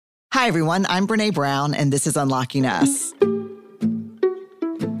Hi, everyone. I'm Brené Brown, and this is Unlocking Us.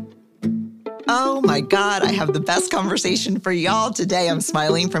 Oh my God, I have the best conversation for y'all today. I'm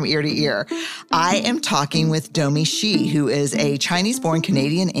smiling from ear to ear. I am talking with Domee Shi, who is a Chinese-born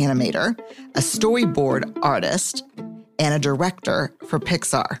Canadian animator, a storyboard artist, and a director for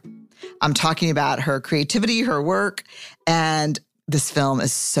Pixar. I'm talking about her creativity, her work, and this film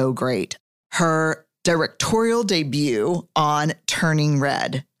is so great. Her directorial debut on Turning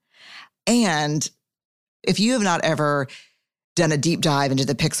Red. And if you have not ever done a deep dive into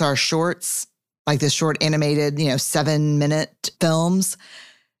the Pixar shorts, like the short animated, 7-minute films,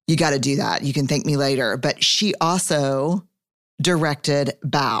 you got to do that. You can thank me later. But she also directed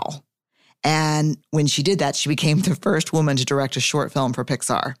Bao. And when she did that, she became the first woman to direct a short film for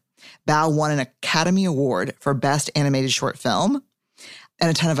Pixar. Bao won an Academy Award for Best Animated Short Film and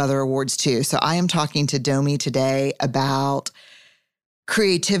a ton of other awards too. So I am talking to Domee today about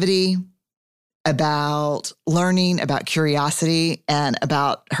creativity, about learning, about curiosity, and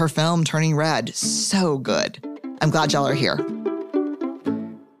about her film, Turning Red. So good. I'm glad y'all are here.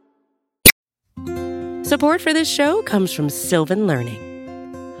 Support for this show comes from Sylvan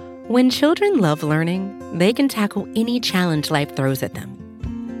Learning. When children love learning, they can tackle any challenge life throws at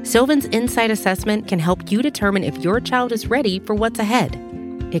them. Sylvan's Insight Assessment can help you determine if your child is ready for what's ahead.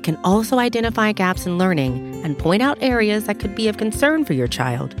 It can also identify gaps in learning and point out areas that could be of concern for your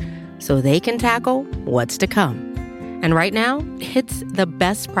child so they can tackle what's to come. And right now, it's the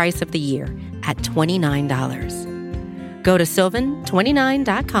best price of the year at $29. Go to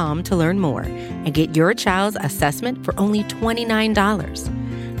sylvan29.com to learn more and get your child's assessment for only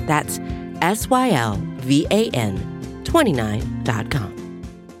 $29. That's SYLVAN 29.com.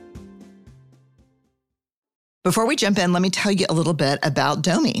 Before we jump in, let me tell you a little bit about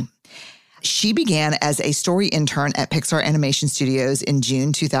Domee. She began as a story intern at Pixar Animation Studios in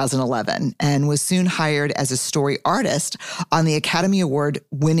June 2011 and was soon hired as a story artist on the Academy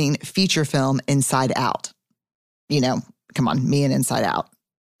Award-winning feature film Inside Out. Come on, me and Inside Out.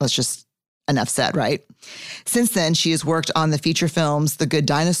 Let's just, enough said, right? Since then, she has worked on the feature films The Good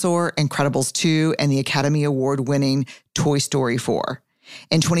Dinosaur, Incredibles 2, and the Academy Award-winning Toy Story 4.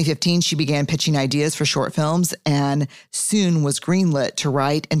 In 2015, she began pitching ideas for short films and soon was greenlit to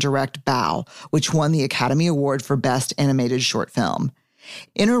write and direct Bao, which won the Academy Award for Best Animated Short Film.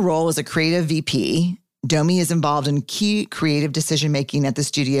 In her role as a creative VP, Domee is involved in key creative decision-making at the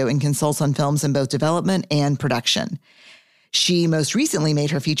studio and consults on films in both development and production. She most recently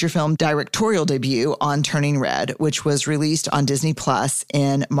made her feature film directorial debut on Turning Red, which was released on Disney Plus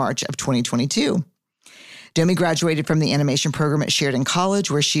in March of 2022. Domee graduated from the animation program at Sheridan College,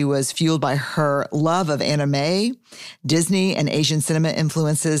 where she was fueled by her love of anime, Disney, and Asian cinema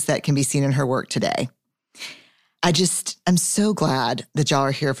influences that can be seen in her work today. I'm so glad that y'all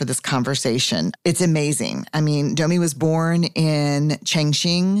are here for this conversation. It's amazing. Domee was born in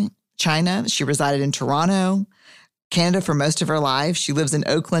Changxing, China. She resided in Toronto, Canada for most of her life. She lives in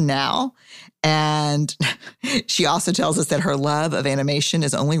Oakland now. And she also tells us that her love of animation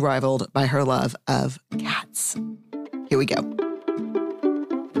is only rivaled by her love of cats. Here we go.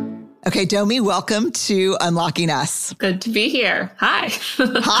 Okay, Domee, welcome to Unlocking Us. Good to be here. Hi.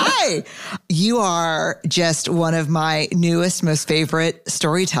 Hi. You are just one of my newest, most favorite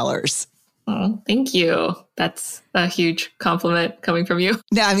storytellers. Oh, thank you. That's a huge compliment coming from you.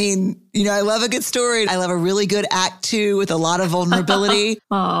 Now, I love a good story. I love a really good act two with a lot of vulnerability.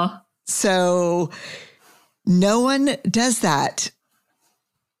 Aw. So no one does that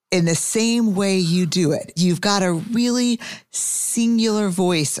in the same way you do it. You've got a really singular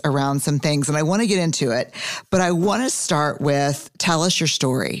voice around some things, and I want to get into it. But I want to start with, tell us your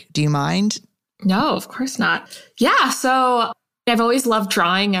story. Do you mind? No, of course not. Yeah, so I've always loved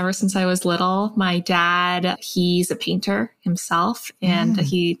drawing ever since I was little. My dad, he's a painter himself, and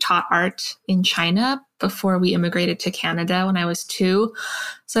he taught art in China before we immigrated to Canada when I was 2.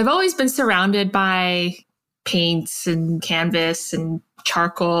 So I've always been surrounded by paints and canvas and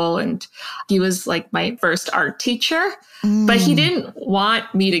charcoal, and he was like my first art teacher. But he didn't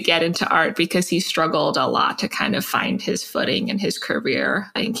want me to get into art because he struggled a lot to kind of find his footing and his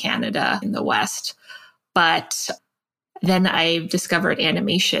career in Canada in the West. But then I discovered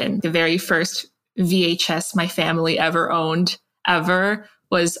animation. The very first VHS my family ever owned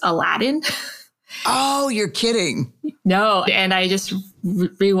was Aladdin. Oh, you're kidding. No. And I just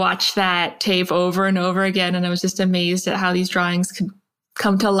rewatched that tape over and over again. And I was just amazed at how these drawings could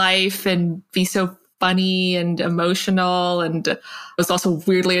come to life and be so funny and emotional. And I was also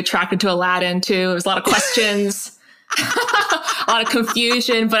weirdly attracted to Aladdin too. There was a lot of questions, a lot of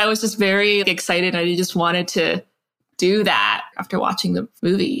confusion, but I was just very excited. I just wanted to do that after watching the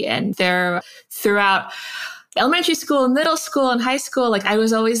movie. And there, throughout elementary school, middle school, and high school, like I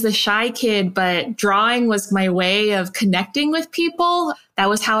was always the shy kid, but drawing was my way of connecting with people. That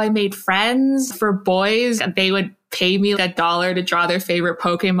was how I made friends. For boys, they would pay me $1 to draw their favorite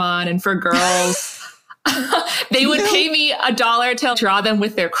Pokemon. And for girls, they would pay me $1 to draw them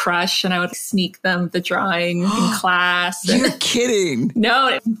with their crush, and I would sneak them the drawing in class. You're kidding.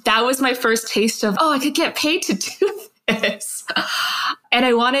 No, that was my first taste of, I could get paid to do this. And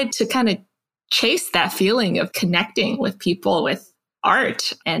I wanted to kind of chase that feeling of connecting with people with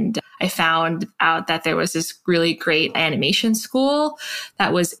art. And I found out that there was this really great animation school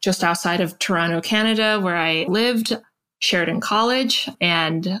that was just outside of Toronto, Canada, where I lived, Sheridan College,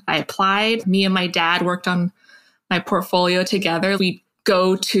 and I applied. Me and my dad worked on my portfolio together. We'd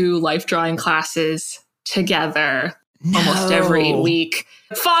go to life drawing classes together almost every week.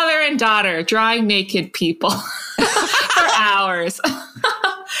 Father and daughter drawing naked people for hours.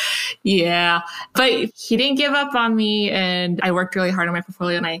 Yeah, but he didn't give up on me, and I worked really hard on my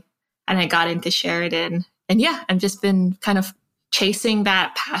portfolio, and I got into Sheridan. And yeah, I've just been kind of chasing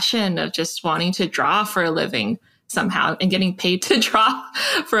that passion of just wanting to draw for a living somehow and getting paid to draw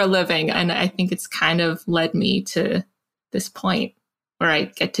for a living. And I think it's kind of led me to this point where I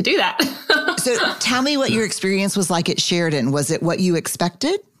get to do that. So tell me what your experience was like at Sheridan. Was it what you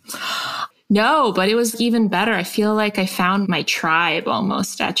expected? No, but it was even better. I feel like I found my tribe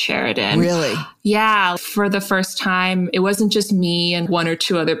almost at Sheridan. Really? Yeah. For the first time, it wasn't just me and one or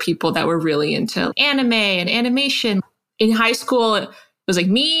two other people that were really into anime and animation. In high school, it was like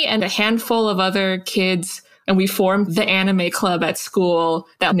me and a handful of other kids. And we formed the anime club at school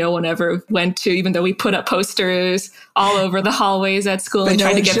that no one ever went to, even though we put up posters all over the hallways at school and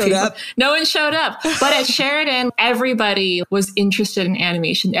tried to get people. No one showed up. But at Sheridan, everybody was interested in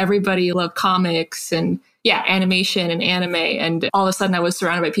animation. Everybody loved comics and animation and anime. And all of a sudden I was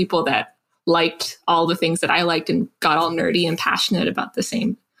surrounded by people that liked all the things that I liked and got all nerdy and passionate about the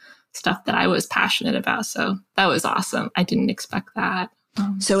same stuff that I was passionate about. So that was awesome. I didn't expect that.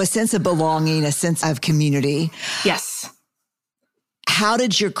 So a sense of belonging, a sense of community. Yes. How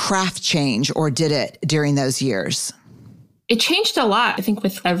did your craft change, or did it during those years? It changed a lot, I think,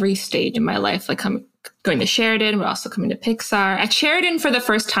 with every stage in my life. Like I'm going to Sheridan, we're also coming to Pixar. At Sheridan, for the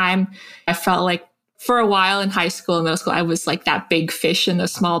first time, I felt like for a while in high school and middle school, I was like that big fish in a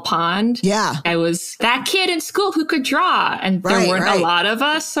small pond. Yeah. I was that kid in school who could draw, and there weren't a lot of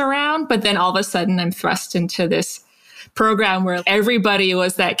us around. But then all of a sudden, I'm thrust into this program where everybody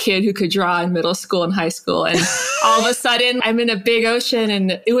was that kid who could draw in middle school and high school. And all of a sudden I'm in a big ocean,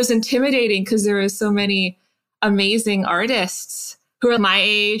 and it was intimidating because there were so many amazing artists who were my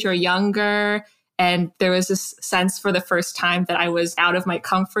age or younger. And there was this sense for the first time that I was out of my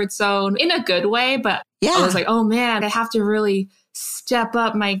comfort zone in a good way. But I was like, oh man, I have to really step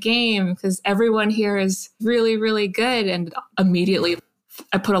up my game because everyone here is really, really good. And immediately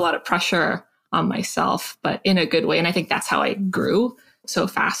I put a lot of pressure on myself, but in a good way. And I think that's how I grew so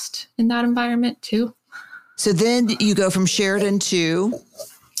fast in that environment too. So then you go from Sheridan to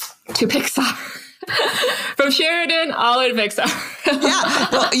Pixar. From Sheridan all the way to Pixar. Yeah.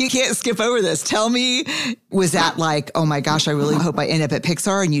 Well, you can't skip over this. Tell me, was that like, oh my gosh, I really hope I end up at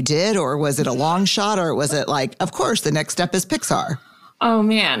Pixar, and you did? Or was it a long shot? Or was it like, of course, the next step is Pixar? Oh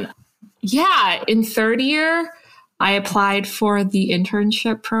man. Yeah. In third year, I applied for the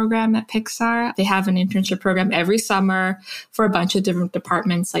internship program at Pixar. They have an internship program every summer for a bunch of different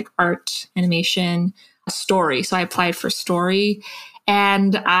departments like art, animation, story. So I applied for story,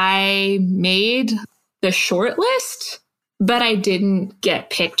 and I made the short list, but I didn't get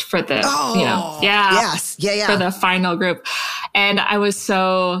picked for the, for the final group. And I was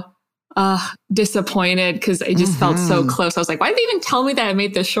so disappointed because I just felt so close. I was like, why did they even tell me that I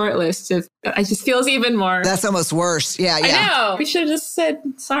made the short list? It just feels even more. That's almost worse. Yeah. I know. We should have just said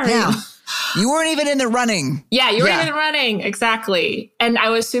sorry. Yeah. You weren't even in the running. Yeah, you weren't even in the running. Exactly. And I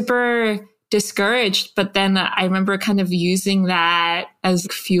was super discouraged. But then I remember kind of using that as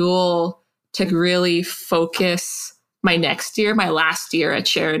fuel to really focus my next year, my last year at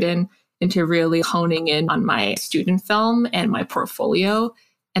Sheridan, into really honing in on my student film and my portfolio.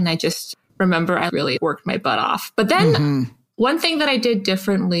 And I just remember I really worked my butt off. But then one thing that I did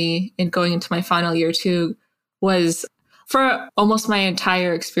differently in going into my final year too was, for almost my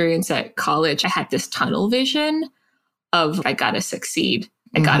entire experience at college, I had this tunnel vision of I got to succeed.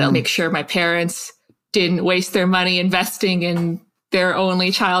 I got to make sure my parents didn't waste their money investing in their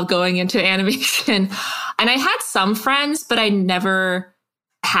only child going into animation. And I had some friends, but I never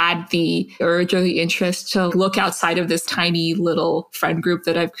had the urge or the interest to look outside of this tiny little friend group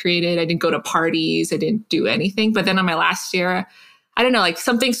that I've created. I didn't go to parties. I didn't do anything. But then on my last year, I don't know, like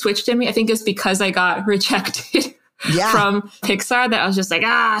something switched in me. I think it's because I got rejected from Pixar that I was just like,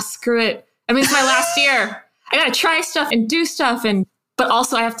 screw it. I mean, it's my last year. I got to try stuff and do stuff. But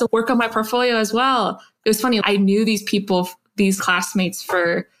also I have to work on my portfolio as well. It was funny. I knew these people, these classmates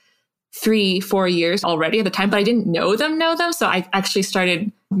for 3-4 years already at the time, but I didn't know them. So I actually started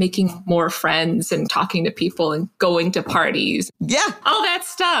making more friends and talking to people and going to parties. Yeah. All that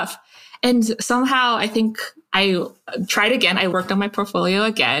stuff. And somehow I think I tried again. I worked on my portfolio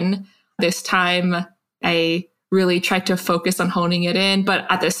again. This time I really tried to focus on honing it in. But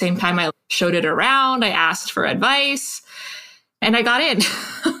at the same time, I showed it around. I asked for advice and I got in.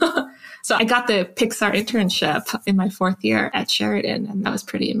 So I got the Pixar internship in my 4th year at Sheridan, and that was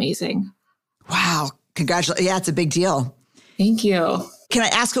pretty amazing. Wow. Congratulations. Yeah, it's a big deal. Thank you. Can I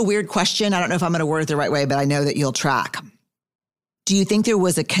ask a weird question? I don't know if I'm going to word it the right way, but I know that you'll track. Do you think there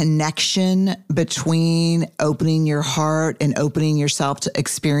was a connection between opening your heart and opening yourself to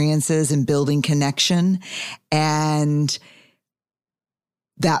experiences and building connection and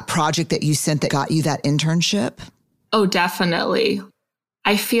that project that you sent that got you that internship? Oh, definitely.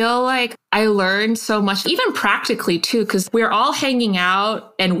 I feel like I learned so much, even practically too, because we're all hanging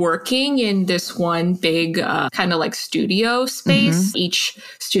out and working in this one big kind of like studio space. Mm-hmm. Each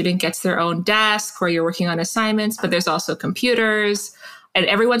student gets their own desk where you're working on assignments, but there's also computers and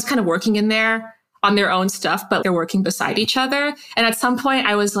everyone's kind of working in there on their own stuff, but they're working beside each other. And at some point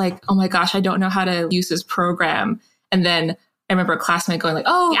I was like, oh my gosh, I don't know how to use this program. And then I remember a classmate going like,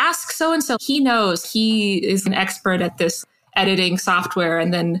 oh, ask so-and-so. He knows. He is an expert at this editing software.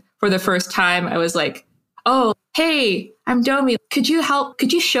 And then for the first time, I was like, oh, hey, I'm Domee. Could you help?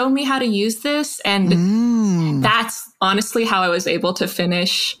 Could you show me how to use this? And that's honestly how I was able to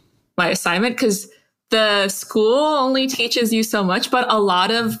finish my assignment, because the school only teaches you so much, but a lot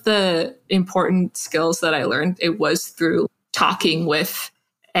of the important skills that I learned, it was through talking with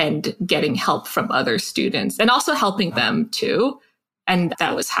and getting help from other students and also helping them too. And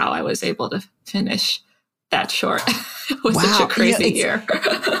that was how I was able to finish that short. It was such a crazy year.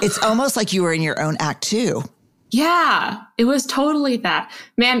 It's almost like you were in your own act too. Yeah, it was totally that.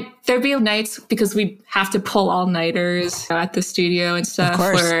 Man, there'd be nights because we have to pull all-nighters at the studio and stuff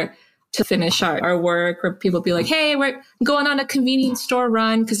to finish our work, where people be like, hey, we're going on a convenience store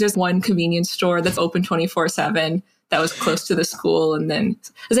run, because there's one convenience store that's open 24/7 that was close to the school. And then,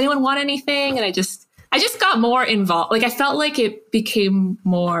 does anyone want anything? And I just got more involved. Like I felt like it became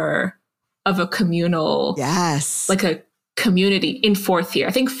more of a communal, like a community in 4th year.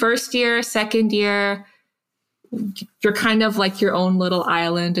 I think 1st year, 2nd year, you're kind of like your own little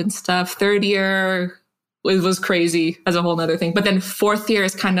island and stuff. 3rd year, it was crazy as a whole nother thing. But then 4th year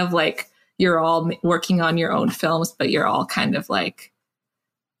is kind of like you're all working on your own films, but you're all kind of like,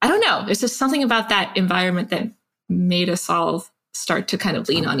 I don't know. It's just something about that environment that made us all start to kind of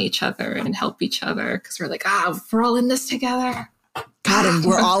lean on each other and help each other, because we're like, we're all in this together. God, and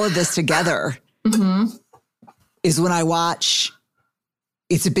we're all of this together. Is when I watch,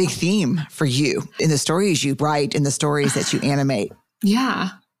 it's a big theme for you in the stories you write, in the stories that you animate. Yeah.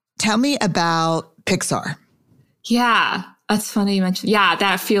 Tell me about Pixar. Yeah, that's funny you mentioned. Yeah,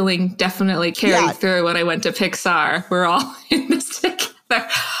 that feeling definitely carried through when I went to Pixar. We're all in this together.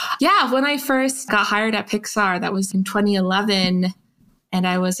 Yeah, when I first got hired at Pixar, that was in 2011, and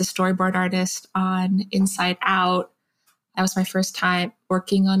I was a storyboard artist on Inside Out. That was my first time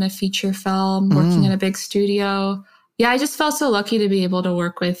working on a feature film, working in a big studio. Yeah, I just felt so lucky to be able to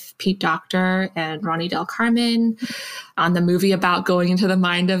work with Pete Docter and Ronnie Del Carmen on the movie about going into the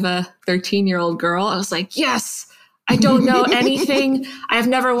mind of a 13-year-old girl. I was like, yes, I don't know anything. I've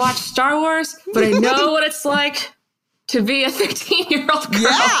never watched Star Wars, but I know what it's like to be a 13-year-old girl.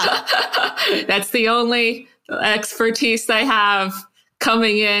 Yeah. That's the only expertise I have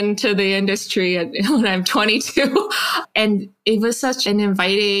coming into the industry when I'm 22. And it was such an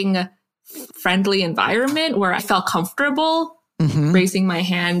inviting, friendly environment where I felt comfortable raising my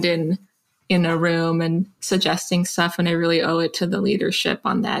hand in a room and suggesting stuff. And I really owe it to the leadership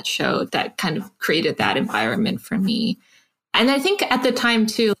on that show that kind of created that environment for me. And I think at the time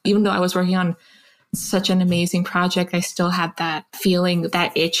too, even though I was working on such an amazing project, I still had that feeling,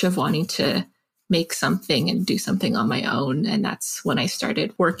 that itch of wanting to make something and do something on my own. And that's when I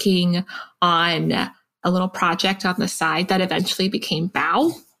started working on a little project on the side that eventually became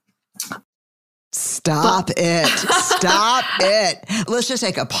Bow. Stop it. Let's just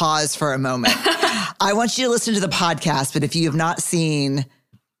take a pause for a moment. I want you to listen to the podcast, but if you have not seen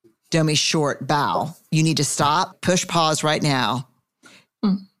Domee's short Bow, you need to stop, push pause right now,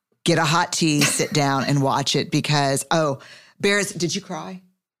 Get a hot tea, sit down and watch it because, Bears, did you cry?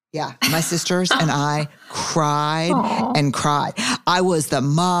 Yeah. My sisters and I cried and cried. I was the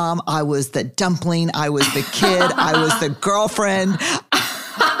mom. I was the dumpling. I was the kid. I was the girlfriend.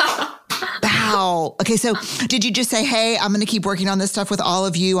 Wow. Okay. So did you just say, hey, I'm going to keep working on this stuff with all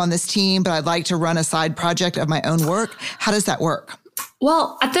of you on this team, but I'd like to run a side project of my own work? How does that work?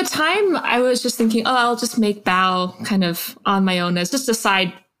 Well, at the time I was just thinking, I'll just make Bao kind of on my own as just a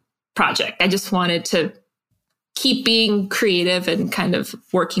side project. I just wanted to keep being creative and kind of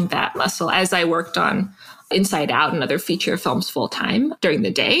working that muscle as I worked on Inside Out and other feature films full time during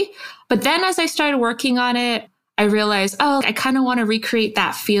the day. But then as I started working on it, I realized, I kind of want to recreate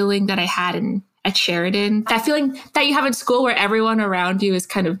that feeling that I had at Sheridan, that feeling that you have in school where everyone around you is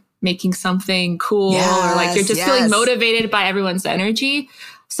kind of making something cool or like you're just feeling motivated by everyone's energy.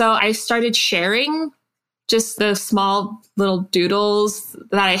 So I started sharing just the small little doodles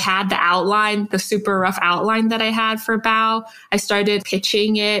that I had, the outline, the super rough outline that I had for Bao. I started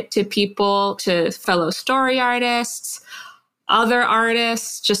pitching it to people, to fellow story artists, other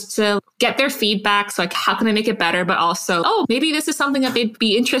artists, just to get their feedback. So like, how can I make it better? But also, maybe this is something that they'd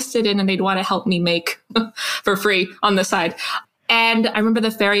be interested in and they'd want to help me make for free on the side. And I remember the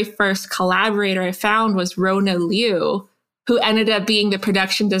very first collaborator I found was Rona Liu, who ended up being the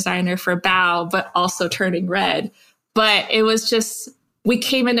production designer for Bao, but also Turning Red. But it was just, we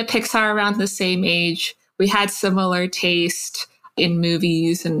came into Pixar around the same age. We had similar taste in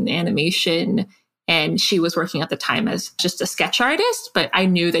movies and animation. And she was working at the time as just a sketch artist, but I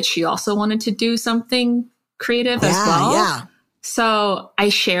knew that she also wanted to do something creative as well. Yeah. So I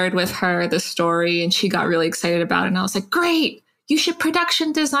shared with her the story and she got really excited about it. And I was like, great, you should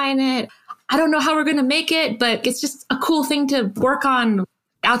production design it. I don't know how we're going to make it, but it's just a cool thing to work on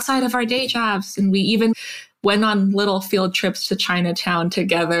outside of our day jobs. And we even went on little field trips to Chinatown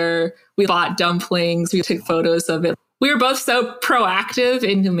together. We bought dumplings. We took photos of it. We were both so proactive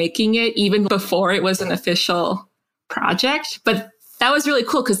into making it, even before it was an official project. But that was really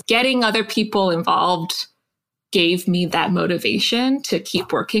cool because getting other people involved gave me that motivation to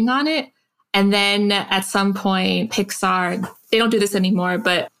keep working on it. And then at some point, Pixar, they don't do this anymore,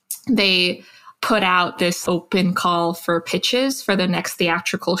 but they put out this open call for pitches for the next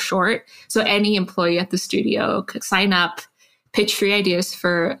theatrical short. So any employee at the studio could sign up, pitch 3 ideas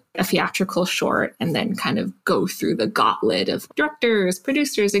for a theatrical short, and then kind of go through the gauntlet of directors,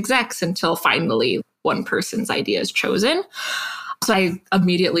 producers, execs until finally one person's idea is chosen. So I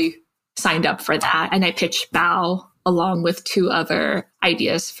immediately signed up for that. And I pitched Bao along with 2 other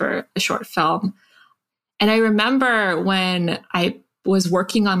ideas for a short film. And I remember when I was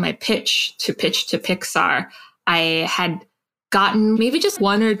working on my pitch to Pixar, I had gotten maybe just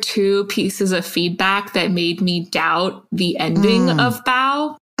 1 or 2 pieces of feedback that made me doubt the ending of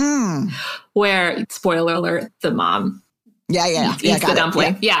Bao, where, spoiler alert, the mom eats the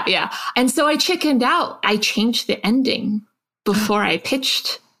dumpling. Yeah. And so I chickened out. I changed the ending before I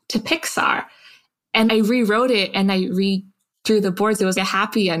pitched to Pixar. And I rewrote it and I through the boards. It was a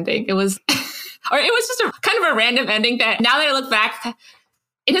happy ending. It was... Or it was just a kind of a random ending that now that I look back,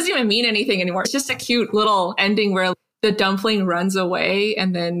 it doesn't even mean anything anymore. It's just a cute little ending where the dumpling runs away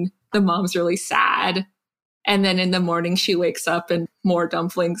and then the mom's really sad. And then in the morning she wakes up and more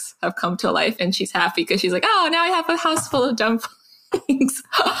dumplings have come to life and she's happy because she's like, oh, now I have a house full of dumplings.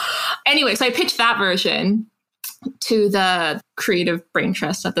 Anyway, so I pitched that version to the creative brain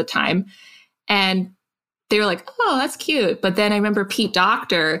trust at the time. And they were like, oh, that's cute. But then I remember Pete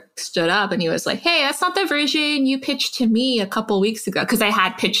Docter stood up and he was like, hey, that's not the version you pitched to me a couple weeks ago. Because I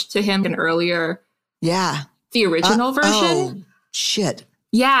had pitched to him an earlier, the original version. Oh, shit.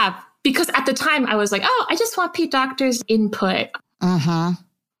 Yeah, because at the time I was like, I just want Pete Docter's input.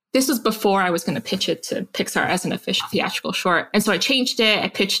 This was before I was going to pitch it to Pixar as an official theatrical short. And so I changed it. I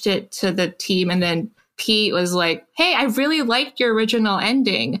pitched it to the team. And then Pete was like, hey, I really liked your original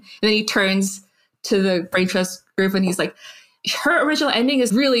ending. And then he turns to the brain trust group and he's like, her original ending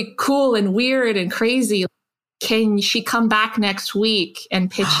is really cool and weird and crazy. Can she come back next week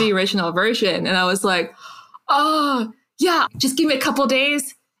and pitch the original version? And I was like, oh, yeah, just give me a couple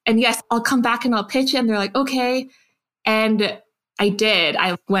days. And yes, I'll come back and I'll pitch it. And they're like, okay. And I did.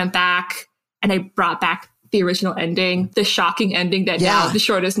 I went back and I brought back the original ending, the shocking ending that now the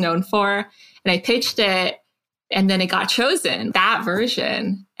short is known for. And I pitched it. And then it got chosen, that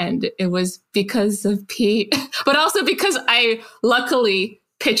version. And it was because of Pete, but also because I luckily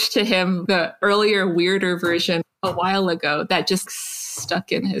pitched to him the earlier, weirder version a while ago that just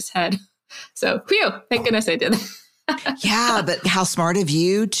stuck in his head. So, phew, thank goodness I did that. Yeah, but how smart of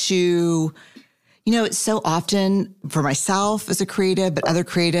you to, You know, it's so often for myself as a creative, but other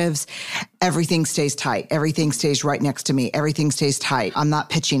creatives, everything stays tight. Everything stays right next to me. Everything stays tight. I'm not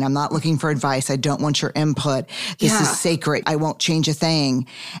pitching. I'm not looking for advice. I don't want your input. This is sacred. I won't change a thing.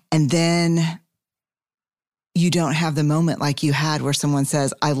 And then you don't have the moment like you had where someone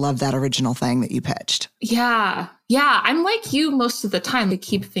says, I love that original thing that you pitched. Yeah. Yeah. I'm like you most of the time to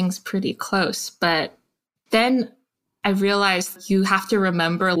keep things pretty close. But then I realized you have to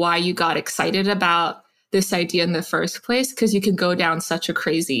remember why you got excited about this idea in the first place, because you can go down such a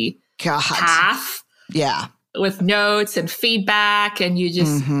crazy path. Yeah. With notes and feedback, and you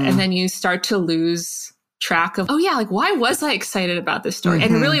just, and then you start to lose track of, oh yeah, like why was I excited about this story?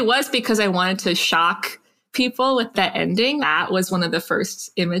 And it really was because I wanted to shock people with that ending. That was one of the first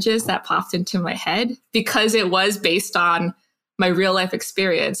images that popped into my head because it was based on my real life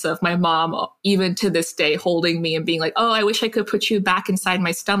experience of my mom, even to this day, holding me and being like, oh, I wish I could put you back inside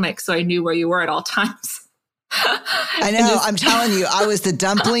my stomach so I knew where you were at all times. I know. I'm telling you, I was the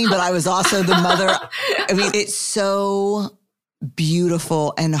dumpling, but I was also the mother. I mean, it's so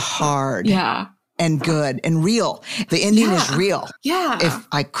beautiful and hard. Yeah. And good and real. The ending is real. Yeah. If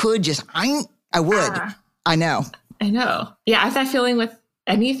I could just, I would. I know. Yeah. I have that feeling with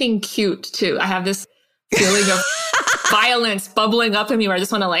anything cute too. I have this feeling of violence bubbling up in me where I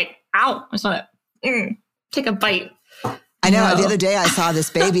just want to like, ow, I just want to take a bite. I know. The other day I saw this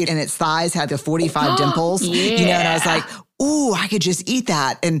baby and its thighs had the 45 dimples, you know, and I was like, ooh, I could just eat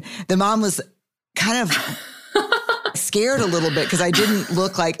that. And the mom was kind of scared a little bit because I didn't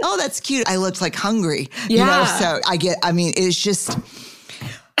look like, oh, that's cute. I looked like hungry, you know? So it's just,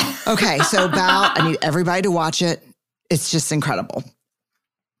 okay. So Bao, I need everybody to watch it. It's just incredible.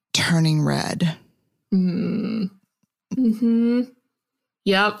 Turning Red.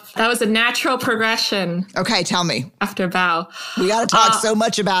 Yep. That was a natural progression. Okay. Tell me. After Bao. We got to talk so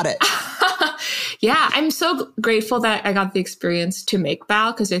much about it. Yeah. I'm so grateful that I got the experience to make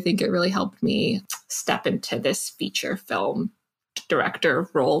Bao because I think it really helped me step into this feature film director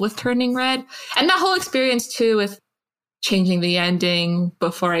role with Turning Red. And that whole experience too with changing the ending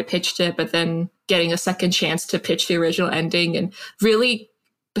before I pitched it, but then getting a second chance to pitch the original ending and really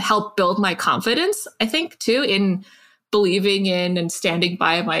help build my confidence, I think, too, in believing in and standing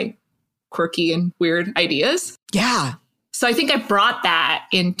by my quirky and weird ideas. Yeah. So I think I brought that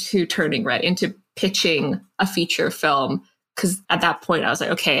into Turning Red, into pitching a feature film. Because at that point, I was like,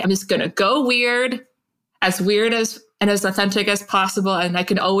 okay, I'm just going to go weird as and as authentic as possible. And I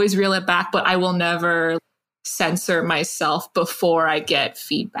can always reel it back, but I will never censor myself before I get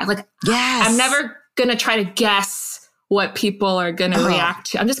feedback. Like, I'm never going to try to guess what people are going to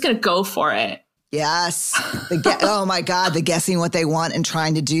react to. I'm just going to go for it. Yes. Oh my God. The guessing what they want and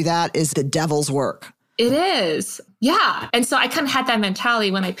trying to do that is the devil's work. It is. Yeah. And so I kind of had that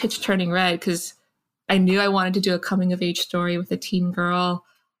mentality when I pitched Turning Red because I knew I wanted to do a coming of age story with a teen girl.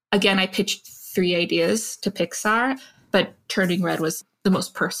 Again, I pitched 3 ideas to Pixar, but Turning Red was the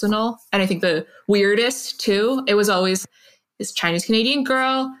most personal. And I think the weirdest too. It was always this Chinese Canadian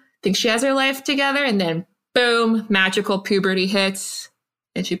girl thinks she has her life together and then boom, magical puberty hits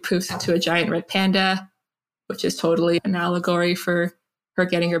and she poofs into a giant red panda, which is totally an allegory for her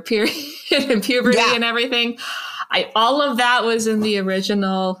getting her period and puberty and everything. All of that was in the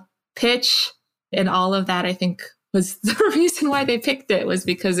original pitch. And all of that, I think, was the reason why they picked it was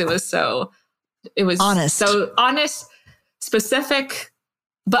because it was honest. So honest, specific,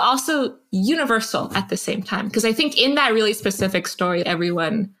 but also universal at the same time. Because I think in that really specific story,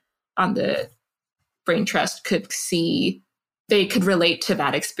 everyone on the Brain Trust could see, they could relate to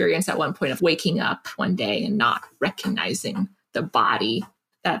that experience at one point of waking up one day and not recognizing the body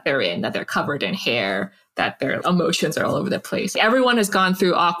that they're in, that they're covered in hair, that their emotions are all over the place. Everyone has gone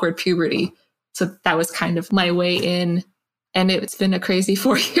through awkward puberty. So that was kind of my way in. And it's been a crazy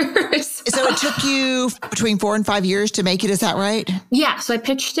 4 years. So it took you between 4 and 5 years to make it. Is that right? Yeah. So I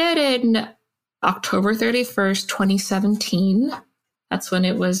pitched it in October 31st, 2017. That's when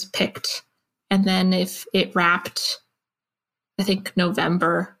it was picked. And then if it wrapped, I think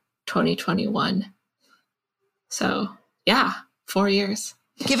November 2021. So yeah, 4 years.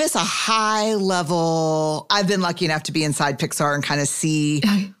 Give us a high level. I've been lucky enough to be inside Pixar and kind of see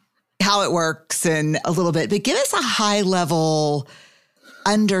how it works and a little bit, but give us a high level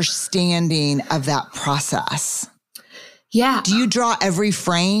understanding of that process. Yeah. Do you draw every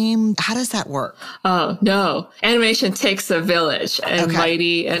frame? How does that work? Oh, no. Animation takes a village, a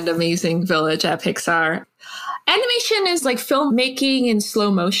mighty and amazing village at Pixar. Animation is like filmmaking in slow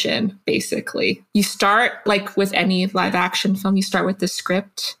motion, basically. You start like with any live action film, you start with the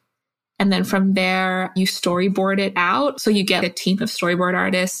script. And then from there, you storyboard it out. So you get a team of storyboard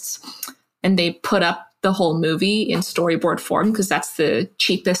artists. and they put up the whole movie in storyboard form because that's the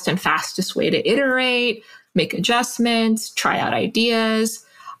cheapest and fastest way to iterate, make adjustments, try out ideas.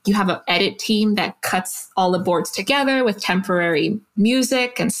 You have an edit team that cuts all the boards together with temporary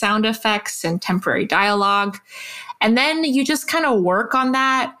music and sound effects and temporary dialogue. And then you just kind of work on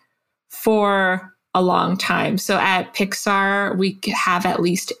that for a long time. So at Pixar, we have at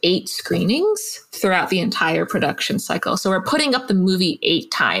least 8 screenings throughout the entire production cycle. So we're putting up the movie 8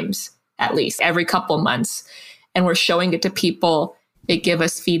 times, at least every couple months. And we're showing it to people. They give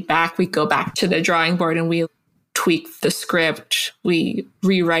us feedback. We go back to the drawing board and we tweak the script. We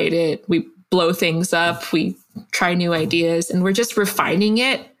rewrite it. We blow things up. We try new ideas. And we're just refining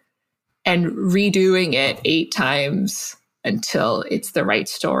it and redoing it 8 times until it's the right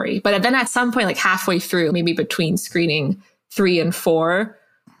story. But then at some point, like halfway through, maybe between screening 3 and 4,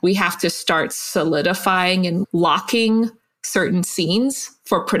 we have to start solidifying and locking certain scenes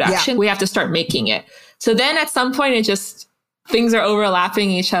for production. Yeah. We have to start making it. So then at some point, things are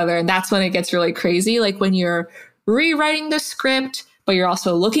overlapping each other. And that's when it gets really crazy. Like when you're rewriting the script, but you're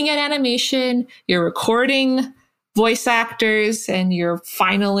also looking at animation, you're recording voice actors, and you're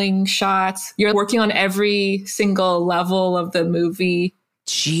finaling shots. You're working on every single level of the movie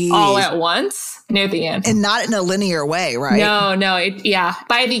all at once near the end. And not in a linear way, right? No.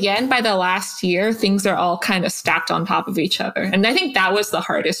 By the end, by the last year, things are all kind of stacked on top of each other. And I think that was the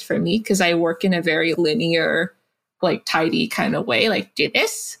hardest for me because I work in a very linear, like tidy kind of way, like do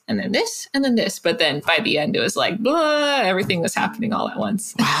this and then this and then this. But then by the end, it was like, blah, everything was happening all at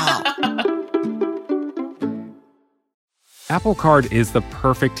once. Wow. Apple Card is the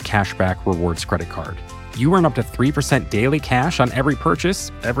perfect cashback rewards credit card. You earn up to 3% daily cash on every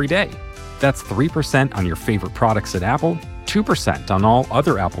purchase every day. That's 3% on your favorite products at Apple, 2% on all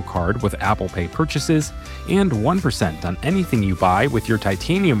other Apple Card with Apple Pay purchases, and 1% on anything you buy with your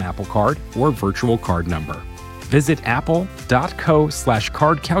titanium Apple Card or virtual card number. Visit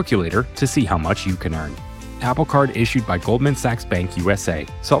apple.co/card calculator to see how much you can earn. Apple Card issued by Goldman Sachs Bank USA,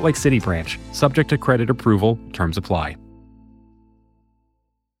 Salt Lake City branch, subject to credit approval, terms apply.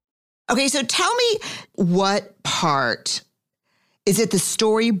 Okay, so tell me what part, is it the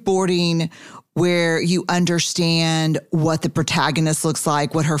storyboarding where you understand what the protagonist looks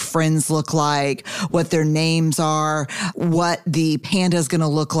like, what her friends look like, what their names are, what the panda is going to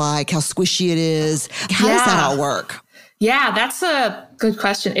look like, how squishy it is? How does that all work? Yeah, that's a good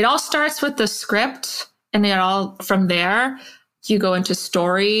question. It all starts with the script, and then all from there, you go into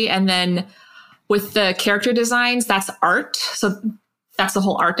story. And then with the character designs, that's art. So that's the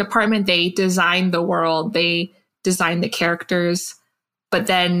whole art department. They design the world, they design the characters, but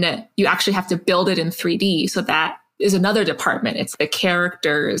then you actually have to build it in 3D. So that is another department. It's the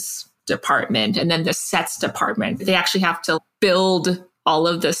characters department and then the sets department. They actually have to build all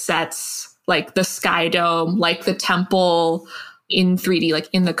of the sets, like the Sky Dome, like the temple in 3D, like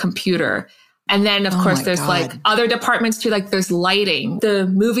in the computer. And then, of course, there's like other departments too, like there's lighting. The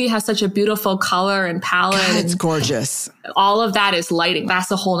movie has such a beautiful color and palette. God, it's gorgeous. All of that is lighting. That's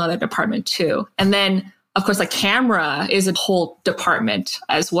a whole other department too. And then, of course, like camera is a whole department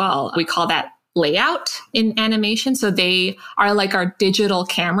as well. We call that layout in animation. So they are like our digital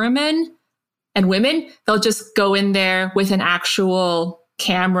cameramen and women. They'll just go in there with an actual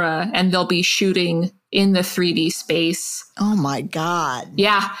camera and they'll be shooting in the 3D space. Oh my God.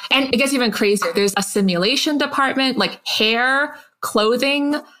 Yeah. And it gets even crazier. There's a simulation department, like hair,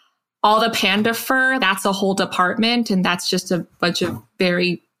 clothing, all the panda fur. That's a whole department. And that's just a bunch of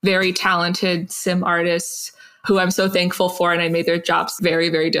very, very talented sim artists who I'm so thankful for. And I made their jobs very,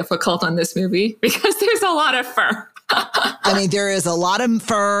 very difficult on this movie because there's a lot of fur. I mean, there is a lot of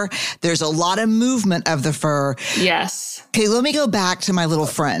fur. There's a lot of movement of the fur. Yes. Okay, let me go back to my little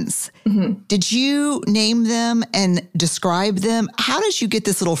friends. Mm-hmm. Did you name them and describe them? How did you get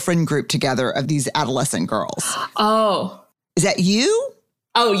this little friend group together of these adolescent girls? Oh. Is that you?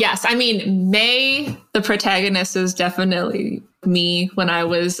 Oh, yes. I mean, May, the protagonist, is definitely me when I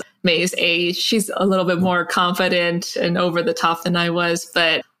was May's age. She's a little bit more confident and over the top than I was,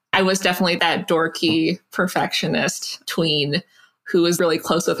 but I was definitely that dorky perfectionist tween who was really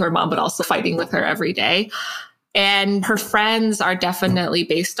close with her mom, but also fighting with her every day. And her friends are definitely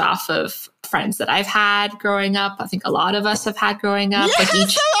based off of friends that I've had growing up. I think a lot of us have had growing up. Yes, I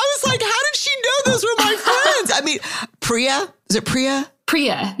was like, how did she know those were my friends? I mean, Priya, is it Priya?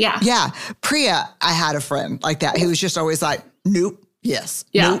 Priya, yeah. Yeah, Priya, I had a friend like that who was just always like, nope, yes,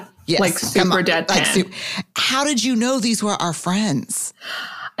 yeah. Nope, yes. Like super deadpan. How did you know these were our friends?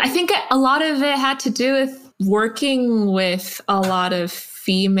 I think a lot of it had to do with working with a lot of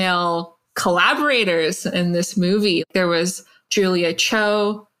female collaborators in this movie. There was Julia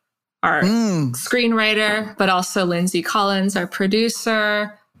Cho, our screenwriter, but also Lindsay Collins, our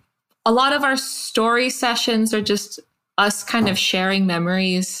producer. A lot of our story sessions are just us kind of sharing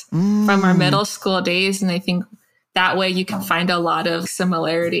memories from our middle school days. And I think that way you can find a lot of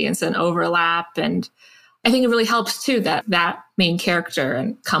similarities and overlap. And I think it really helps too that that main character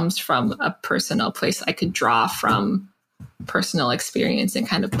and comes from a personal place. I could draw from personal experience and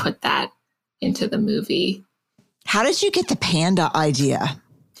kind of put that into the movie. How did you get the panda idea?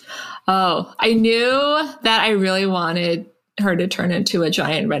 Oh, I knew that I really wanted her to turn into a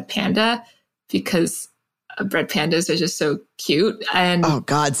giant red panda because red pandas are just so cute. And oh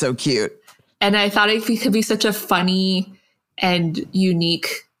God, so cute. And I thought it could be such a funny and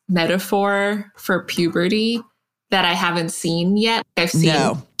unique metaphor for puberty that I haven't seen yet. I've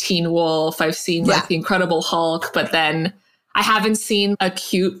seen Teen Wolf, I've seen like the Incredible Hulk, but then I haven't seen a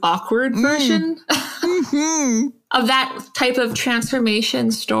cute, awkward version of that type of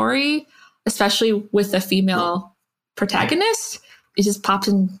transformation story, especially with a female protagonist. It just popped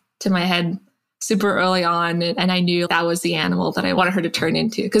into my head super early on. And I knew that was the animal that I wanted her to turn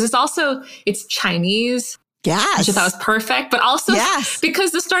into. Because it's Chinese. Yes. Which I thought was perfect. But also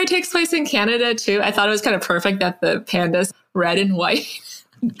because the story takes place in Canada too, I thought it was kind of perfect that the panda's red and white.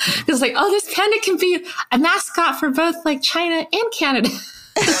 Because like, oh, this panda can be a mascot for both like China and Canada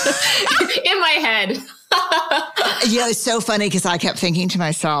in my head. Yeah, it's so funny because I kept thinking to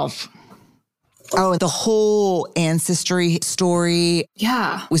myself, oh, the whole ancestry story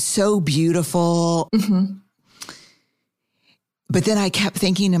was so beautiful. Mm-hmm. But then I kept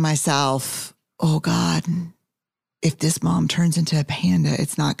thinking to myself, oh God, if this mom turns into a panda,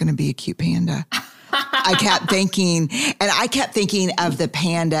 it's not going to be a cute panda. I kept thinking of the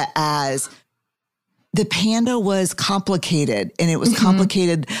panda as the panda was complicated, and it was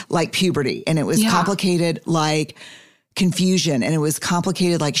complicated like puberty, and it was complicated like confusion, and it was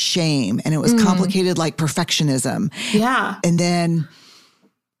complicated like shame, and it was complicated like perfectionism. Yeah. And then,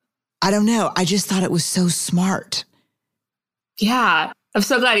 I don't know, I just thought it was so smart. Yeah. I'm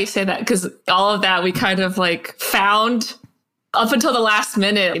so glad you say that, because all of that we kind of like found up until the last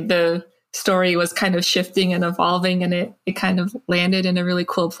minute. The story was kind of shifting and evolving, and it kind of landed in a really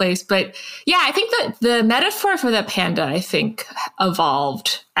cool place. But yeah, I think that the metaphor for the panda, I think,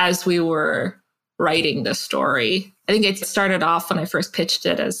 evolved as we were writing the story. I think it started off when I first pitched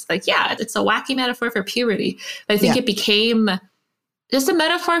it as like, yeah, it's a wacky metaphor for puberty. But I think it became just a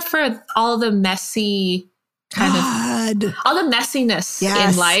metaphor for all the messy all the messiness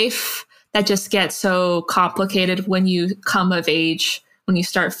in life that just gets so complicated when you come of age, when you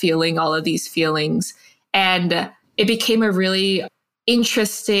start feeling all of these feelings. And it became a really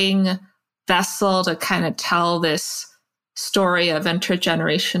interesting vessel to kind of tell this story of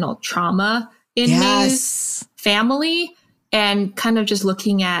intergenerational trauma in May's family, and kind of just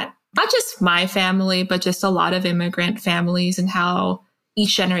looking at not just my family, but just a lot of immigrant families and how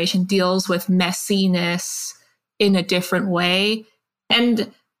each generation deals with messiness in a different way.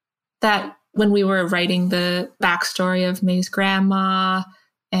 And that when we were writing the backstory of May's grandma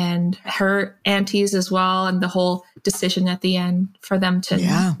and her aunties as well, and the whole decision at the end for them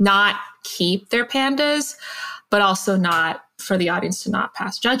to not keep their pandas, but also not for the audience to not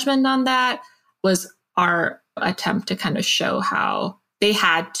pass judgment on that, was our attempt to kind of show how they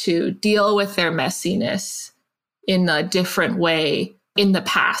had to deal with their messiness in a different way in the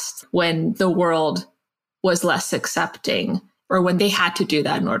past, when the world was less accepting, or when they had to do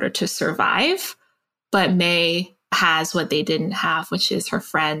that in order to survive. But May has what they didn't have, which is her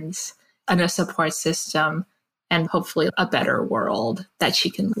friends and a support system, and hopefully a better world that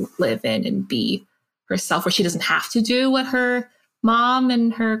she can live in and be herself, where she doesn't have to do what her mom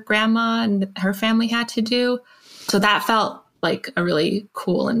and her grandma and her family had to do. So that felt like a really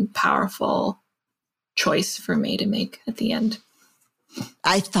cool and powerful choice for May to make at the end.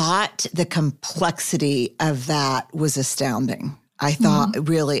 I thought the complexity of that was astounding. I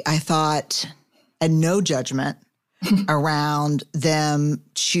thought, and no judgment around them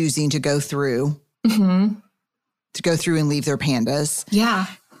choosing to go through and leave their pandas. Yeah.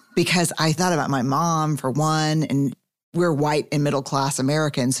 Because I thought about my mom, for one, and we're white and middle class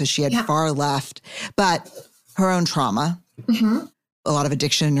Americans, so she had far left, but her own trauma, a lot of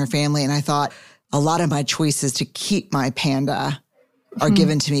addiction in her family. And I thought a lot of my choices to keep my panda are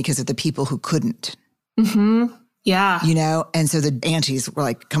given to me because of the people who couldn't. Yeah. You know? And so the aunties were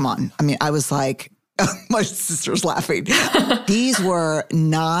like, come on. I mean, I was like, my sister's laughing. These were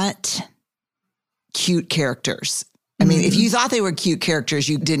not cute characters. I mean, if you thought they were cute characters,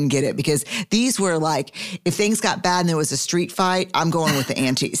 you didn't get it, because these were like, if things got bad and there was a street fight, I'm going with the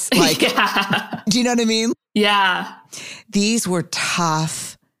aunties. Like, do you know what I mean? Yeah. These were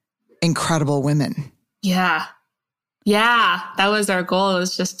tough incredible women. Yeah. Yeah. That was our goal,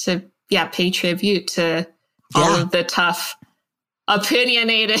 was just to, pay tribute to all of the tough,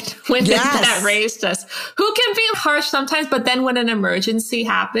 opinionated women that raised us, who can be harsh sometimes, but then when an emergency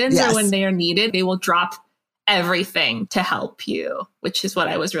happens or when they are needed, they will drop everything to help you, which is what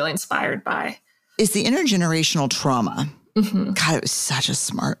I was really inspired by. Is the intergenerational trauma. Mm-hmm. God, it was such a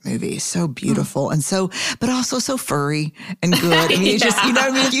smart movie. So beautiful. And but also so furry and good. I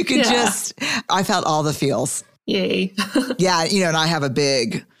mean, you could I felt all the feels. Yay. And I have a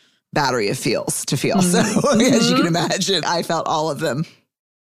big battery of feels to feel. So as you can imagine, I felt all of them.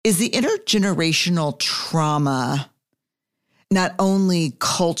 Is the intergenerational trauma not only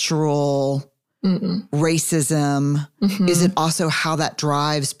cultural racism? Is it also how that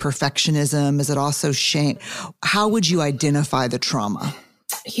drives perfectionism? Is it also shame? How would you identify the trauma?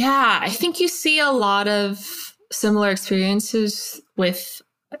 Yeah, I think you see a lot of similar experiences with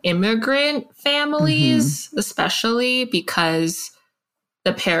immigrant families, especially because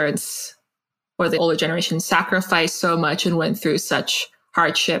the parents or the older generation sacrificed so much and went through such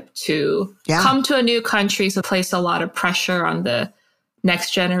hardship to come to a new country. So place a lot of pressure on the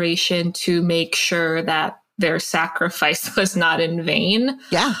next generation to make sure that their sacrifice was not in vain.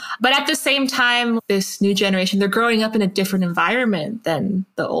 Yeah. But at the same time, this new generation, they're growing up in a different environment than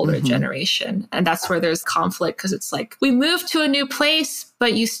the older generation. And that's where there's conflict, because it's like, we moved to a new place,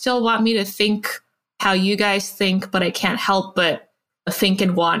 but you still want me to think how you guys think, but I can't help but think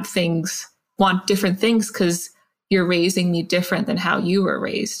and want different things because you're raising me different than how you were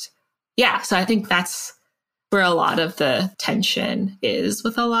raised. Yeah. So I think that's where a lot of the tension is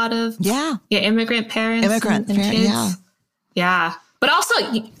with a lot of immigrant parents and kids. Yeah. But also,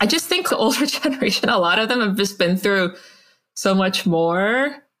 I just think the older generation, a lot of them have just been through so much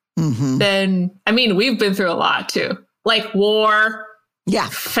more than, we've been through a lot too. Like war,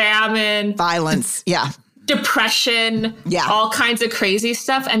 famine, violence, depression, all kinds of crazy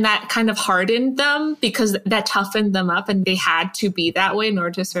stuff. And that kind of hardened them because that toughened them up, and they had to be that way in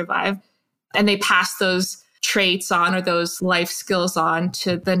order to survive. And they passed those traits on, or those life skills on,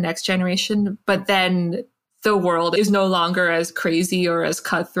 to the next generation. But then the world is no longer as crazy or as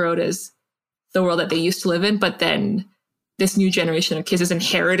cutthroat as the world that they used to live in. But then this new generation of kids is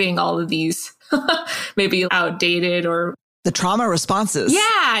inheriting all of these maybe outdated or the trauma responses.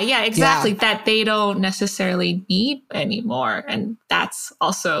 Yeah, exactly. That they don't necessarily need anymore. And that's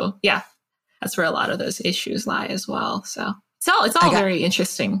also, that's where a lot of those issues lie as well. So it's all very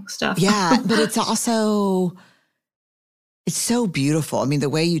interesting stuff. Yeah, but it's also, it's so beautiful. I mean, the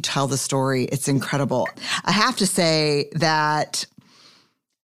way you tell the story, it's incredible. I have to say that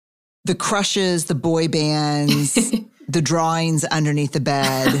the crushes, the boy bands, the drawings underneath the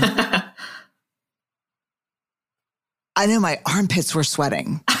bed, I know my armpits were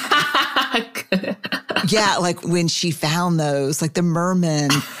sweating. Yeah, like when she found those, like the merman,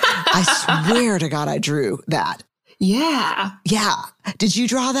 I swear to God, I drew that. Yeah. Yeah. Did you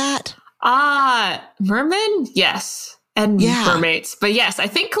draw that? Mermen? Yes. And mermaids. But yes, I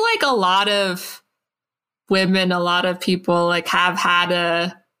think like a lot of women, a lot of people like have had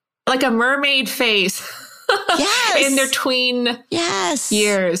a mermaid face in their tween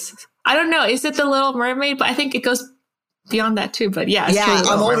years. I don't know. Is it the Little Mermaid? But I think it goes beyond that too. But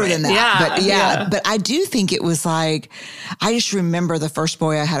I'm older than that. But I do think it was like, I just remember the first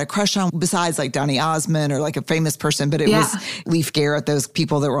boy I had a crush on, besides like Donny Osmond or like a famous person, but it was Leif Garrett, those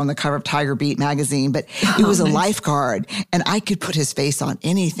people that were on the cover of Tiger Beat magazine. But it was a lifeguard, and I could put his face on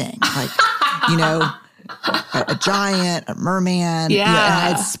anything, like, a giant, a merman. And I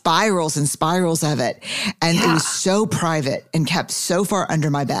had spirals and spirals of it. And it was so private and kept so far under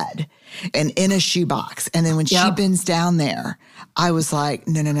my bed and in a shoebox. And then when she bends down there, I was like,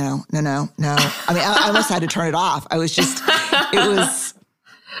 no. I mean, I almost had to turn it off. I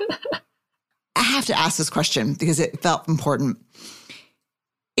have to ask this question because it felt important.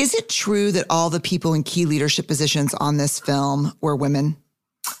 Is it true that all the people in key leadership positions on this film were women?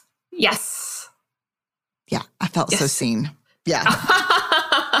 Yes. Yeah, I felt so seen. Yeah.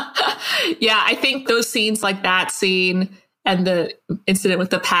 I think those scenes, like that scene and the incident with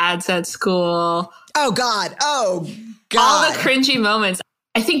the pads at school. Oh, God. All the cringy moments.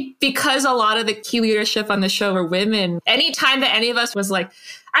 I think because a lot of the key leadership on the show were women, anytime that any of us was like,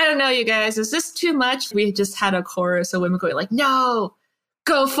 I don't know, you guys, is this too much? We just had a chorus of women going like, no,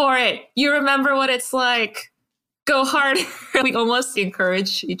 go for it. You remember what it's like. Go harder. We almost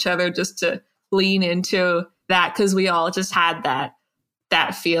encourage each other just to lean into that because we all just had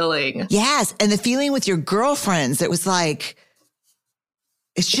that feeling. Yes. And the feeling with your girlfriends, it was like,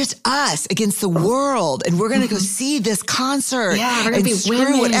 It's just us against the world. And we're going to go see this concert. Yeah, we're going to be screw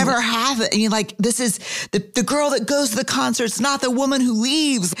women. whatever happens. And you're like, this is the girl that goes to the concert. It's not the woman who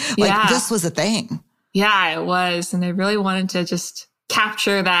leaves. Like this was a thing. Yeah, it was. And I really wanted to just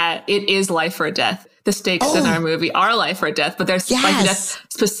capture that it is life or death. The stakes in our movie are life or death, but there's life or death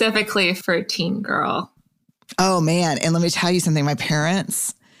specifically for a teen girl. Oh, man. And let me tell you something. My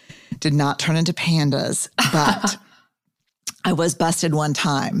parents did not turn into pandas, but I was busted one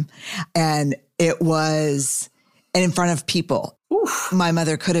time, and it was in front of people. Oof. My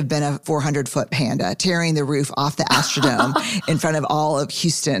mother could have been a 400-foot panda tearing the roof off the Astrodome in front of all of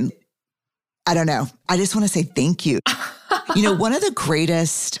Houston. I don't know. I just want to say thank you. You know, one of the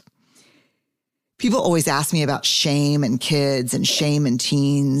greatest, people always ask me about shame and kids and shame and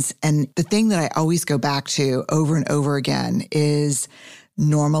teens. And the thing that I always go back to over and over again is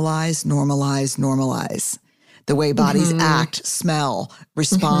normalize, normalize, normalize. The way bodies act, smell,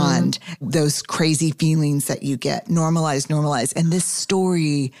 respond, those crazy feelings that you get. Normalize, normalize. And this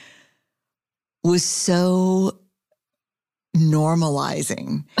story was so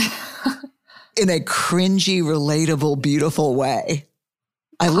normalizing in a cringy, relatable, beautiful way.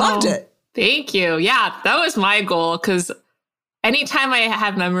 I loved it. Thank you. Yeah, that was my goal, because anytime I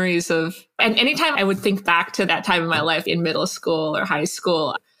have memories of, and anytime I would think back to that time in my life in middle school or high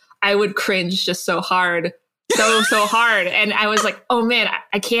school, I would cringe just so hard. So hard. And I was like, oh man,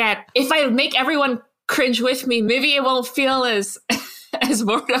 I can't. If I make everyone cringe with me, maybe it won't feel as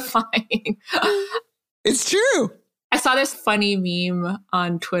mortifying. It's true. I saw this funny meme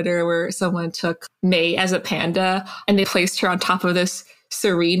on Twitter where someone took May as a panda and they placed her on top of this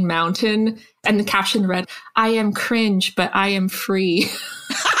serene mountain. And the caption read, "I am cringe, but I am free." And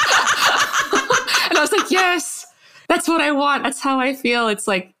I was like, yes, that's what I want. That's how I feel. It's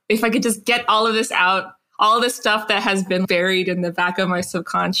like, if I could just get all of this out, all this stuff that has been buried in the back of my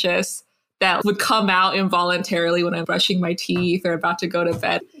subconscious that would come out involuntarily when I'm brushing my teeth or about to go to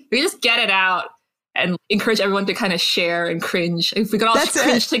bed. If we just get it out and encourage everyone to kind of share and cringe. If we could all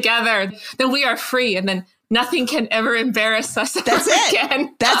cringe together, then we are free. And then nothing can ever embarrass us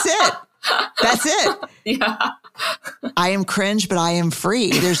again. That's it. That's it. Yeah. I am cringe, but I am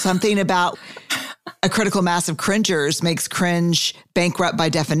free. There's something about a critical mass of cringers makes cringe bankrupt by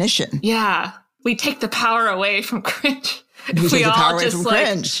definition. Yeah. We take the power away from cringe. If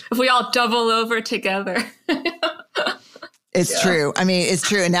we all double over together. It's true. I mean, it's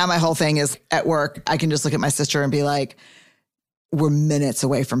true. And now my whole thing is at work, I can just look at my sister and be like, we're minutes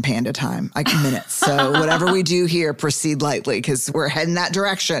away from panda time, like minutes. So whatever we do here, proceed lightly because we're heading that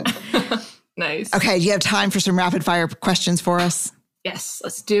direction. Nice. Okay. Do you have time for some rapid fire questions for us? Yes,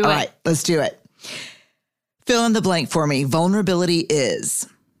 let's do it. All right, let's do it. Fill in the blank for me. Vulnerability is?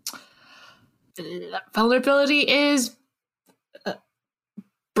 Vulnerability is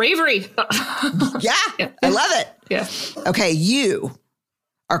bravery. Yeah, I love it. Yeah. Okay, you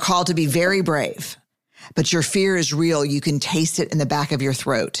are called to be very brave, but your fear is real. You can taste it in the back of your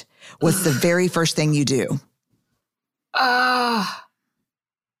throat. What's the very first thing you do? I'll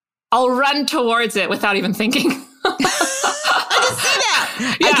run towards it without even thinking. I can see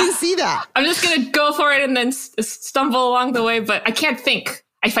that. Yeah. I can see that. I'm just going to go for it and then stumble along the way, but I can't think.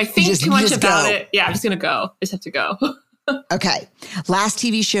 If I think too much about it, I'm just going to go. I just have to go. Okay. Last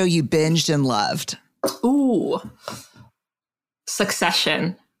TV show you binged and loved? Ooh.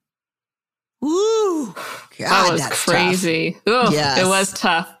 Succession. Ooh. God, that was crazy. Ooh, yes. It was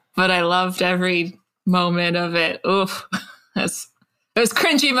tough, but I loved every moment of it. Oof. There's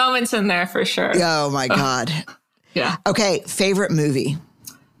cringy moments in there for sure. Oh my God. Yeah. Okay. Favorite movie?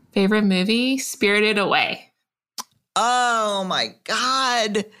 Favorite movie? Spirited Away. Oh my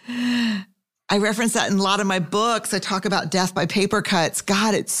God. I reference that in a lot of my books. I talk about death by paper cuts.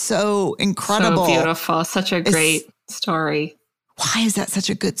 God, it's so incredible. So beautiful. Such a great story. Why is that such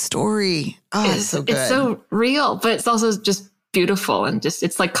a good story? Oh, it's so good. It's so real, but it's also just beautiful and just,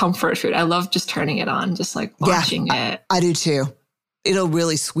 it's like comfort food. I love just turning it on, just like watching it. I do too. It'll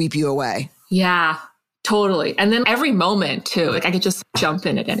really sweep you away. Yeah, totally. And then every moment too, like I could just jump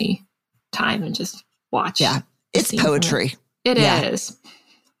in at any time and just watch. Yeah. It's poetry. It is.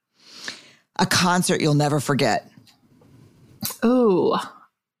 A concert you'll never forget. Ooh.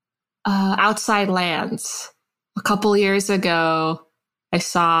 Outside Lands. A couple years ago, it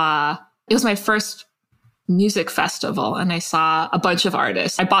was my first music festival and I saw a bunch of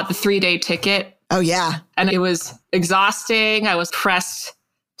artists. I bought the 3-day ticket. Oh, yeah. And it was exhausting. I was pressed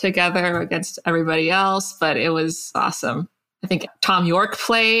together against everybody else, but it was awesome. I think Tom York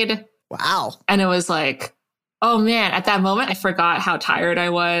played. Wow. And it was like, oh man, at that moment, I forgot how tired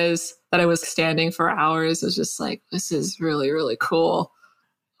I was, that I was standing for hours. It was just like, this is really, really cool.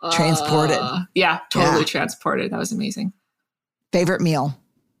 Transported. Yeah, totally transported. That was amazing. Favorite meal?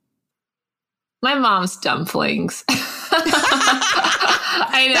 My mom's dumplings.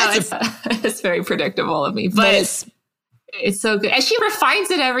 I know it's very predictable of me, but it's so good. And she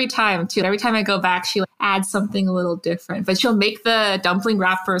refines it every time too. Every time I go back, she adds something a little different, but she'll make the dumpling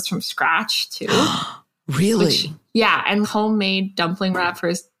wrappers from scratch too. Really? Yeah. And homemade dumpling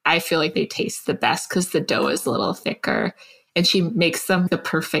wrappers, I feel like they taste the best because the dough is a little thicker and she makes them the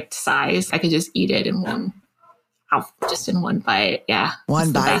perfect size. I could just eat it in one bite. Yeah.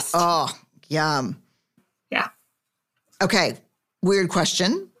 One bite. Oh, yum. Yeah. Okay. Weird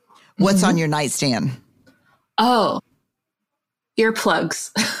question. What's on your nightstand? Oh,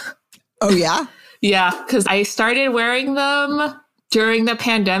 earplugs. Oh, yeah? Yeah. Because I started wearing them during the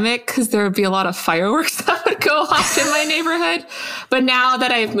pandemic because there would be a lot of fireworks that would go off in my neighborhood. But now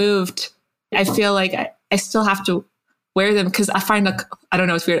that I've moved, I feel like I still have to wear them because I find I don't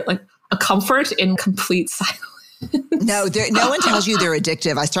know, it's weird, like a comfort in complete silence. No, no one tells you they're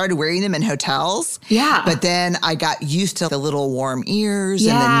addictive. I started wearing them in hotels. Yeah. But then I got used to the little warm ears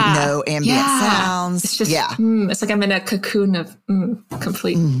and the no ambient sounds. It's just, it's like I'm in a cocoon of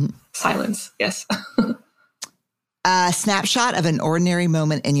complete silence. Yes. A snapshot of an ordinary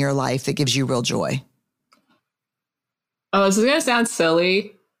moment in your life that gives you real joy. Oh, this is going to sound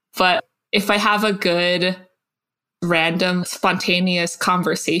silly, but if I have a good, random, spontaneous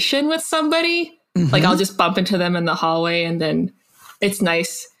conversation with somebody, like I'll just bump into them in the hallway and then it's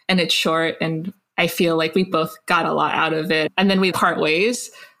nice and it's short and I feel like we both got a lot out of it. And then we part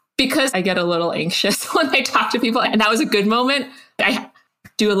ways because I get a little anxious when I talk to people. And that was a good moment. I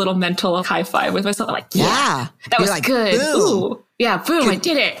do a little mental high five with myself. I'm like, yeah, that was like, good. Boom. Ooh, yeah, boom, I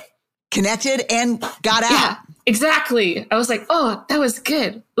did it. Connected and got out. Yeah, exactly. I was like, oh, that was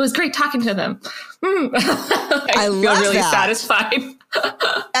good. It was great talking to them. I feel really satisfied.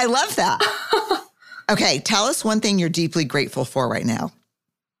 I love that. Okay, tell us one thing you're deeply grateful for right now.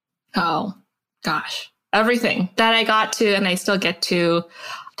 Oh, gosh. Everything that I got to, and I still get to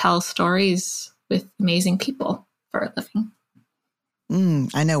tell stories with amazing people for a living.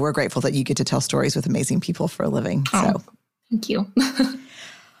 I know we're grateful that you get to tell stories with amazing people for a living. So, thank you.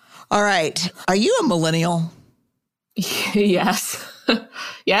 All right. Are you a millennial? Yes.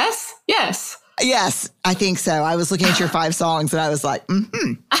 Yes? Yes. Yes, I think so. I was looking at your 5 songs and I was like,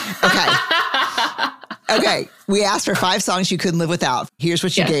 Okay. Okay. We asked for 5 songs you couldn't live without. Here's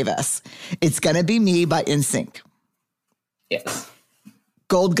what you gave us. It's Gonna Be Me by NSYNC. Yes.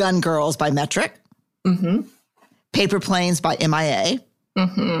 Gold Gun Girls by Metric. Paper Planes by MIA.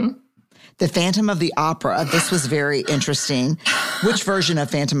 The Phantom of the Opera. This was very interesting. Which version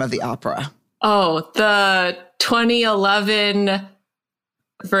of Phantom of the Opera? Oh, the 2011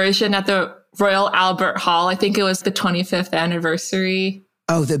 version at the Royal Albert Hall. I think it was the 25th anniversary.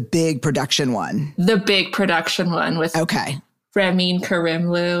 Oh, the big production one. The big production one with Ramin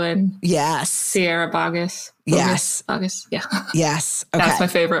Karimloo and Sierra Bogus. Bogus. Yeah. Yes. Okay. That's my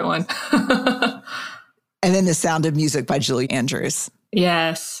favorite one. And then The Sound of Music by Julie Andrews.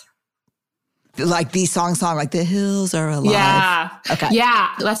 Yes. Like the song, like The Hills Are Alive. Yeah. Okay. Yeah.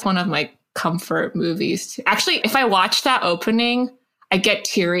 That's one of my comfort movies too. Actually, if I watch that opening, I get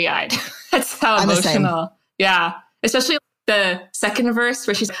teary-eyed. That's how emotional. Yeah. Especially the second verse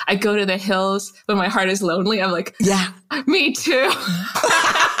where she's, I go to the hills when my heart is lonely. I'm like, yeah, me too.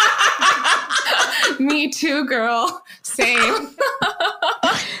 Me too, girl. Same.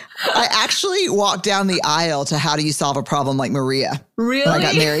 I actually walked down the aisle to How Do You Solve a Problem Like Maria. Really? When I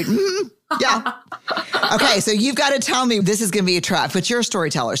got married. Yeah. Okay, so you've got to tell me, this is going to be a trap, but you're a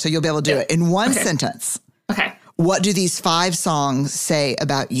storyteller, so you'll be able to do it. In one sentence. Okay. What do these 5 songs say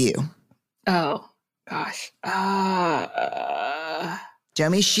about you? Oh, gosh.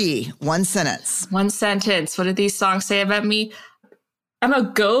 Domee Shi, one sentence. One sentence. What do these songs say about me? I'm a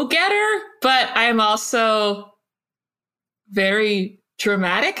go-getter, but I'm also very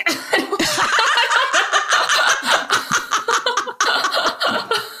dramatic.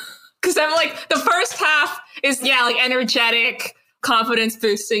 Because I'm like, the first half is, like energetic, confidence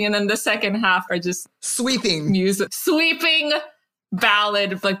boosting. And then the second half are just sweeping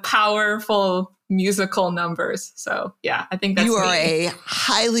ballad, like powerful musical numbers. So yeah, I think that's you are me. a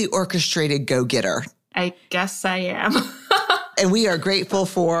highly orchestrated go-getter. I guess I am. And we are grateful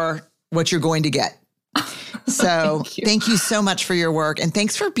for what you're going to get. So thank you so much for your work. And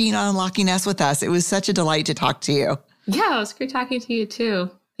thanks for being on Unlocking Us with us. It was such a delight to talk to you. Yeah, it was great talking to you too.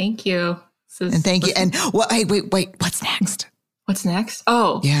 Thank you. And thank you. And wait, what's next? What's next?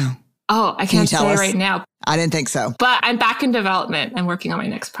 Oh. Yeah. Oh, I can't say right now. I didn't think so. But I'm back in development. I'm working on my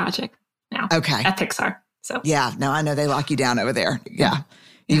next project now. Okay. At Pixar. So yeah, no, I know they lock you down over there. Yeah.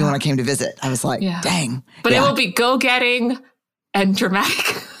 even when I came to visit. I was like, dang. But it will be go-getting and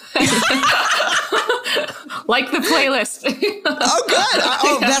dramatic. Like the playlist. Oh,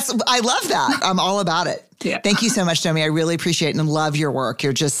 good. I love that. I'm all about it. Yeah. Thank you so much, Domee. I really appreciate it and love your work.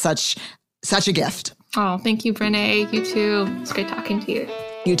 You're just such a gift. Oh, thank you, Brené. You too. It's great talking to you.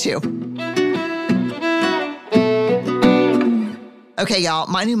 You too. Okay, y'all.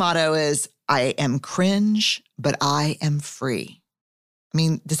 My new motto is, I am cringe, but I am free. I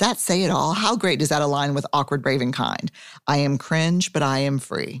mean, does that say it all? How great does that align with Awkward, Brave, and Kind? I am cringe, but I am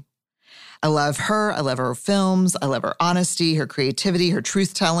free. I love her. I love her films. I love her honesty, her creativity, her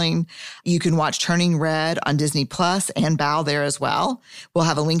truth-telling. You can watch Turning Red on Disney Plus and Bow there as well. We'll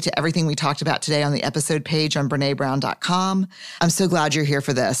have a link to everything we talked about today on the episode page on BrenéBrown.com. I'm so glad you're here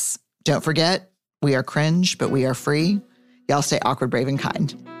for this. Don't forget, we are cringe, but we are free. Y'all stay awkward, brave, and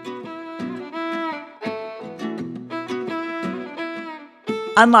kind.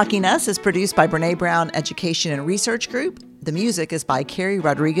 Unlocking Us is produced by Brené Brown Education and Research Group. The music is by Carrie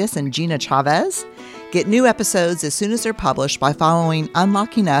Rodriguez and Gina Chavez. Get new episodes as soon as they're published by following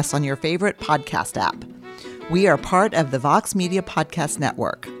Unlocking Us on your favorite podcast app. We are part of the Vox Media Podcast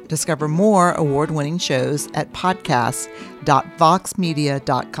Network. Discover more award-winning shows at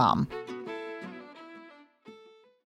podcast.voxmedia.com.